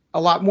takes a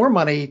lot more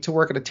money to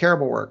work at a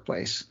terrible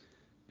workplace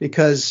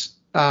because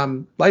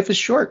life is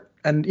short.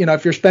 And,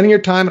 if you're spending your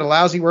time at a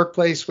lousy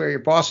workplace where your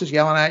boss is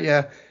yelling at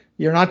you,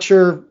 you're not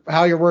sure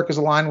how your work is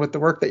aligned with the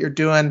work that you're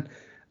doing.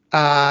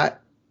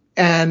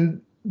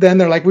 And then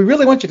they're like, we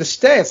really want you to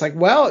stay. It's like,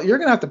 well, you're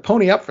going to have to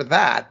pony up for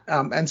that.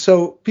 And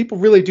so people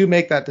really do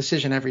make that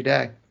decision every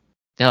day.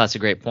 Yeah, that's a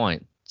great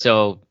point.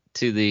 So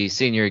to the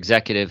senior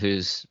executive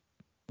who's,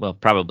 well,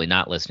 probably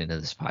not listening to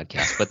this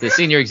podcast, but the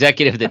senior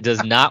executive that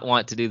does not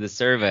want to do the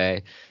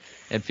survey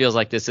and feels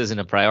like this isn't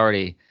a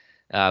priority,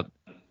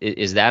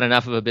 is that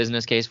enough of a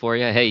business case for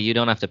you? Hey, you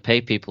don't have to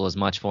pay people as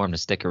much for them to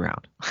stick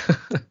around.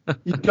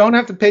 You don't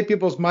have to pay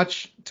people as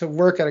much to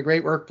work at a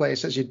great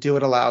workplace as you do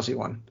at a lousy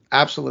one.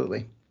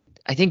 Absolutely.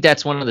 I think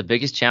that's one of the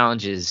biggest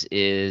challenges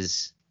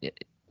is,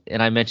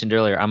 and I mentioned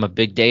earlier, I'm a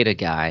big data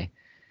guy,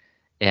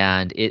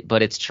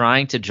 but it's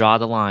trying to draw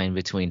the line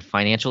between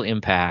financial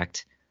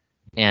impact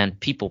and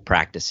people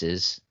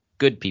practices,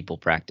 good people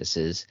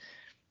practices.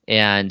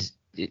 And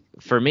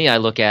for me, I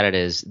look at it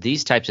as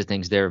these types of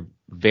things, they're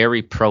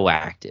very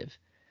proactive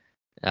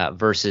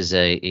versus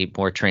a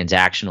more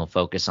transactional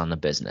focus on the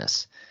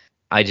business.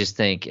 I just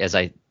think as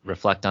I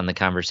reflect on the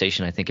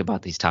conversation, I think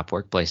about these top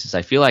workplaces,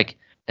 I feel like,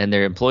 and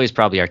their employees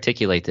probably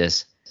articulate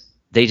this,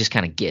 they just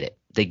kind of get it.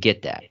 They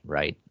get that,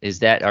 right?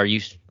 Are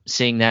you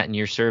seeing that in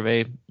your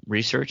survey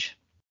research?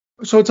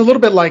 So it's a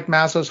little bit like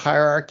Maslow's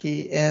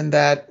hierarchy in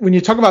that when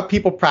you talk about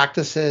people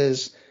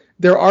practices,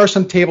 there are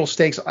some table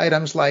stakes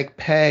items like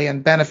pay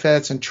and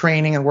benefits and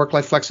training and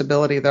work-life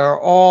flexibility that are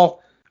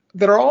all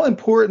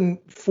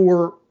important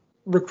for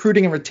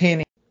recruiting and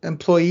retaining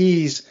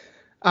employees,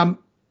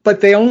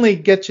 but they only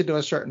get you to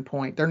a certain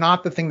point. They're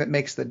not the thing that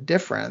makes the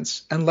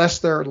difference unless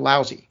they're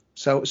lousy.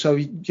 So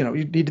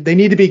they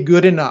need to be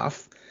good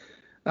enough.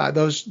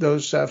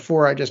 Those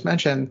four I just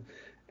mentioned,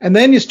 and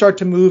then you start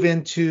to move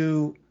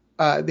into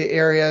the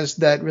areas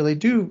that really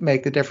do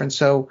make the difference.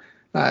 So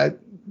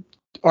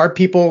are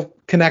people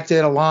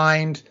connected,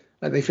 aligned?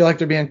 They feel like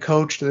they're being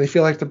coached? Do they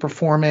feel like they're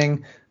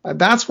performing?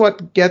 That's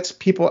what gets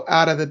people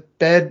out of the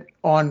bed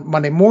on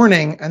Monday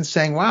morning and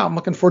saying, wow, I'm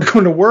looking forward to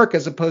going to work,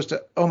 as opposed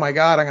to, oh my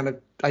God,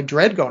 I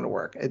dread going to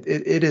work.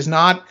 It is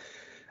not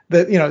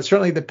that,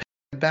 certainly the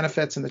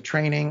benefits and the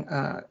training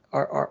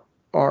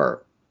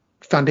are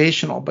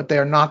foundational, but they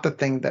are not the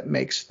thing that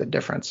makes the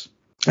difference.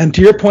 And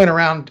to your point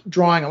around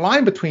drawing a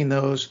line between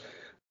those,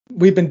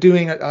 we've been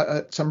doing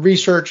some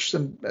research,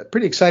 some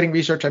pretty exciting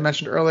research I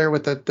mentioned earlier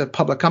with the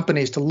public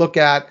companies to look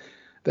at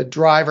the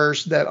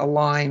drivers that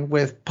align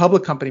with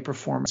public company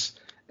performance.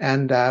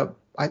 And I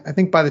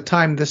think by the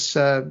time this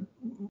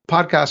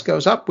podcast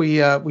goes up,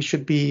 we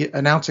should be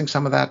announcing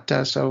some of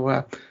that.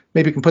 So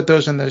maybe we can put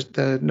those in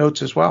the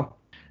notes as well.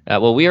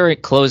 Well, we are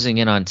closing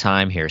in on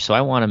time here, so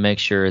I want to make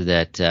sure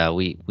that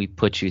we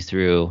put you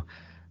through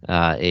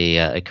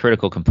a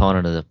critical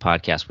component of the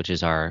podcast, which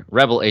is our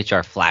Rebel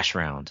HR Flash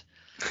Round.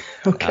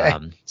 Okay.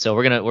 So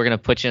we're gonna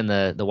put you in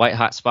the white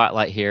hot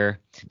spotlight here,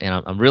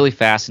 and I'm really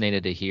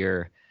fascinated to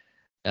hear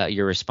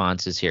your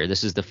responses here.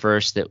 This is the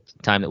first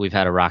time that we've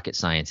had a rocket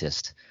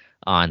scientist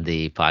on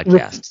the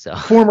podcast. So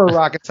former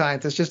rocket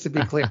scientist, just to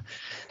be clear.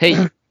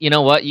 Hey, you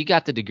know what? You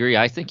got the degree.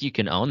 I think you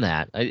can own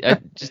that. I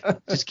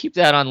just keep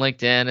that on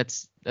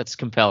LinkedIn. That's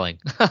compelling.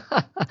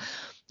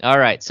 All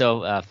right.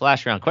 So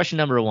flash round. Question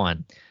number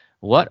 1.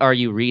 What are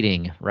you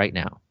reading right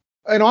now?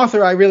 An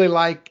author I really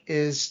like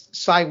is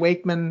Cy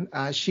Wakeman.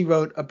 She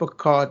wrote a book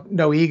called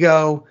No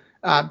Ego.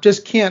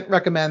 Just can't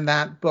recommend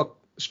that book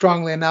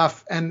strongly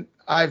enough. And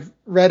I've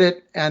read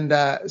it and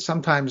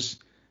sometimes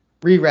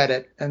reread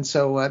it. And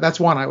so that's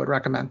one I would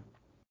recommend.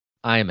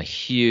 I am a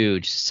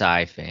huge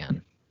Cy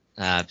fan.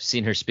 I've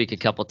seen her speak a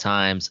couple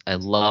times. I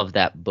love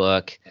that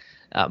book.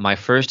 My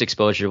first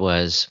exposure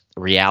was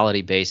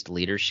reality-based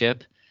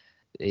leadership.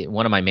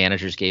 One of my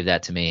managers gave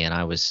that to me, and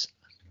I was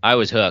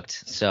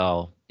hooked.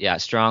 So yeah,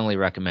 strongly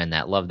recommend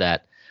that. Love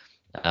that.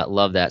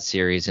 Love that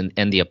series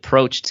and the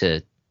approach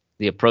to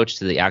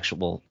the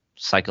actual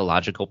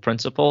psychological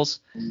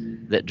principles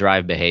that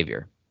drive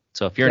behavior.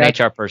 So if you're an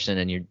HR person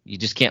and you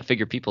just can't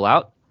figure people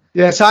out.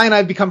 Yeah, Cy and I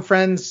have become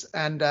friends,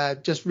 and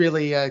just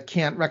really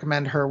can't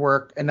recommend her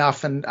work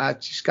enough. And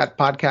she's got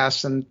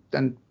podcasts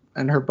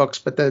and her books,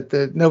 but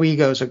the No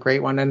Ego is a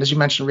great one. And as you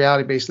mentioned,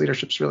 reality-based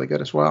leadership is really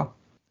good as well.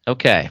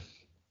 Okay.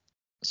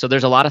 So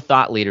there's a lot of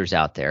thought leaders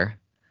out there.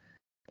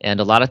 And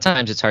a lot of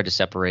times it's hard to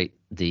separate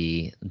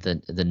the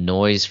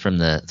noise from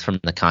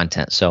the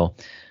content. So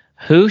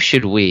who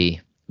should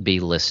we be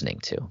listening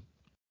to?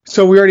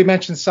 So we already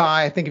mentioned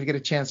Cy. I think if you get a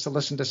chance to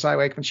listen to Cy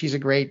Wakeman, she's a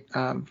great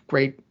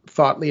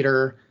thought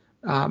leader.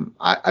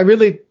 I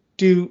really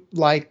do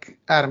like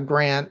Adam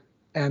Grant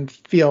and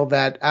feel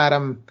that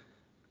Adam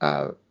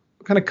kind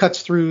of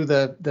cuts through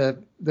the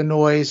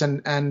noise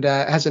and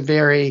has a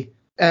very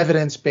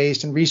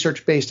evidence-based and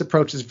research-based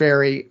approach that's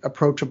very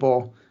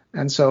approachable.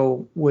 And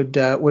so would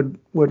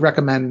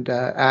recommend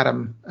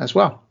Adam as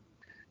well.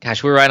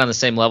 Gosh, we're right on the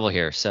same level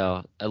here.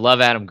 So I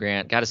love Adam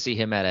Grant. Got to see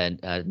him at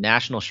a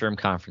national SHRM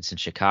conference in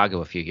Chicago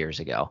a few years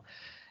ago.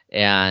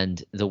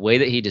 And the way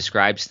that he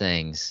describes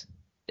things,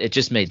 it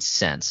just made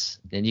sense.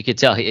 And you could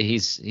tell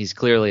he's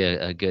clearly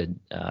a good,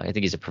 I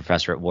think he's a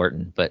professor at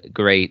Wharton, but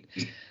great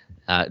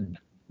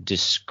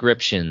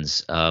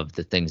descriptions of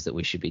the things that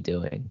we should be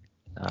doing.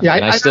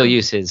 I still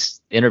use his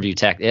interview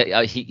tech.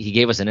 He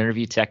gave us an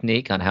interview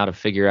technique on how to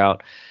figure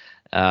out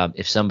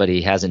if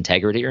somebody has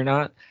integrity or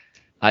not.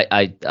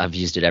 I've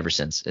used it ever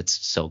since. It's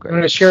so great. I'm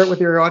going to share it with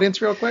your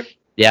audience real quick.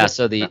 Yeah.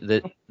 So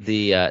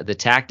the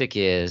tactic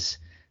is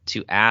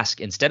to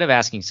ask, instead of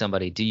asking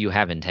somebody, do you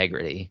have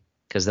integrity?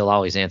 Because they'll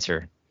always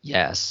answer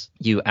yes.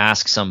 You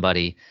ask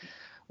somebody,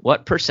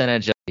 what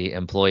percentage of the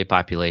employee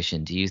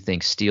population do you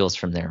think steals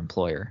from their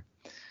employer?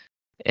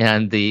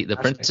 And the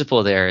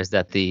principle there is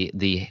that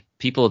the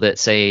people that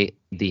say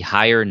the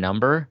higher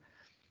number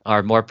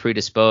are more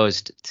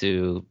predisposed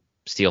to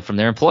steal from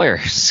their employer.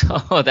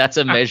 So that's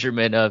a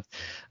measurement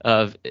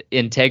of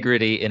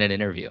integrity in an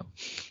interview.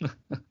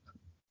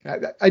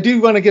 I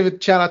do want to give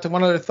a shout out to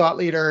one other thought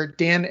leader.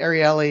 Dan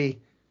Ariely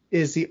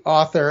is the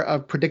author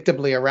of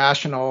Predictably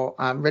Irrational,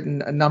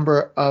 written a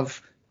number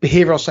of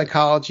behavioral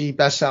psychology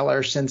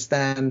bestsellers since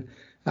then.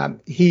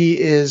 He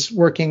is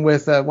working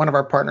with one of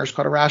our partners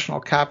called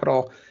Irrational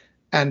Capital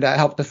and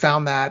helped to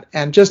found that.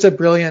 And just a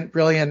brilliant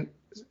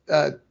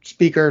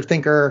speaker,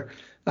 thinker,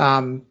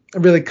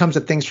 really comes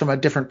at things from a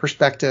different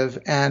perspective.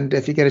 And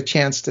if you get a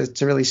chance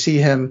to really see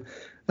him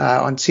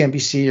on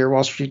CNBC or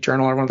Wall Street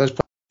Journal or one of those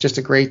places, just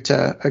a great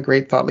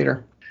thought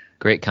leader.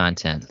 Great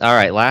content. All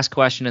right, last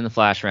question in the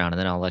flash round, and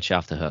then I'll let you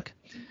off the hook.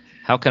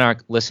 How can our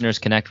listeners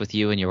connect with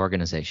you and your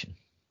organization?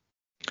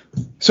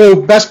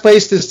 So best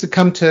place is to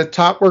come to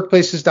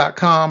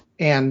topworkplaces.com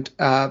and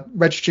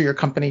register your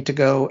company to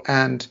go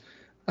and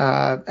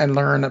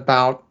learn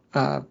about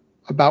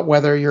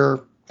whether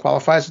you're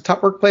qualified as a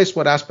top workplace,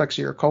 what aspects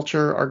of your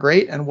culture are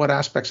great, and what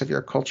aspects of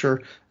your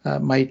culture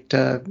might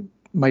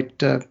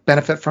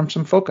benefit from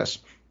some focus.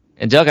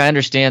 And Doug, I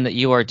understand that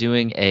you are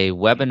doing a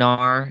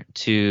webinar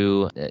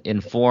to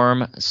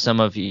inform some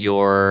of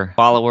your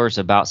followers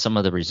about some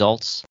of the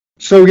results.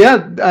 So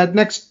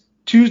this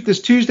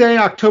Tuesday,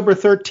 October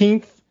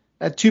 13th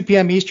at 2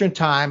 p.m. Eastern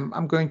Time,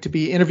 I'm going to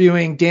be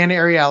interviewing Dan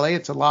Ariely.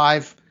 It's a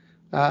live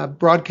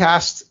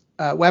broadcast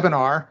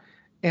webinar,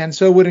 and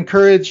so would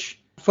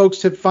encourage folks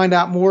to find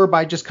out more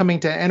by just coming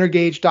to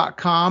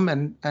energage.com,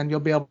 and you'll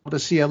be able to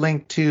see a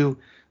link to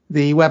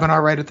the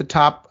webinar right at the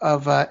top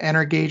of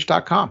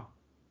energage.com.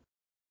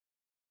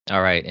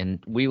 All right,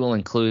 and we will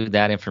include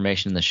that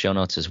information in the show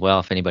notes as well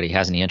if anybody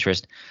has any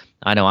interest.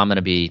 I know I'm going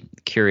to be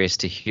curious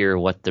to hear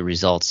what the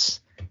results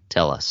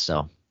tell us.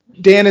 So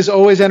Dan is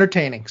always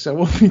entertaining, so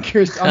we'll be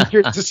curious. I'm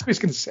curious to see what he's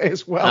going to say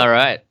as well. All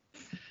right,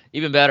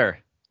 even better.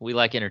 We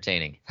like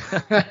entertaining.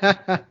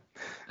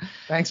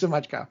 Thanks so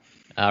much, Kyle.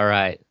 All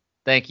right.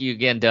 Thank you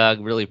again,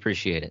 Doug. Really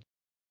appreciate it.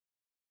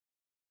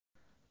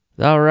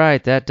 All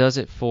right, that does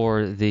it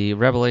for the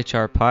Rebel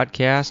HR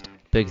podcast.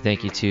 Big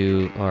thank you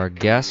to our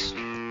guests.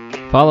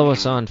 Follow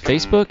us on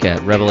Facebook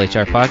at Rebel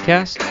HR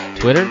Podcast,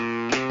 Twitter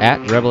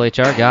at Rebel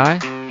HR Guy,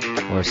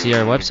 or see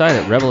our website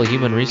at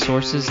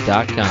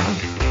rebelhumanresources.com.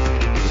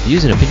 The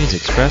views and opinions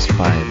expressed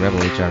by Rebel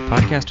HR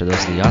Podcast are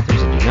those of the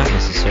authors and do not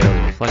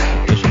necessarily reflect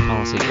the official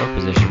policy or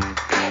position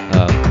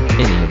of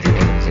any of the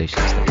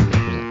organizations that we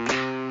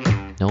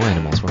represent. No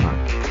animals were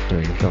harmed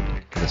during the filming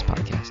of this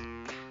podcast.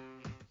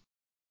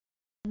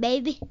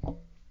 Baby.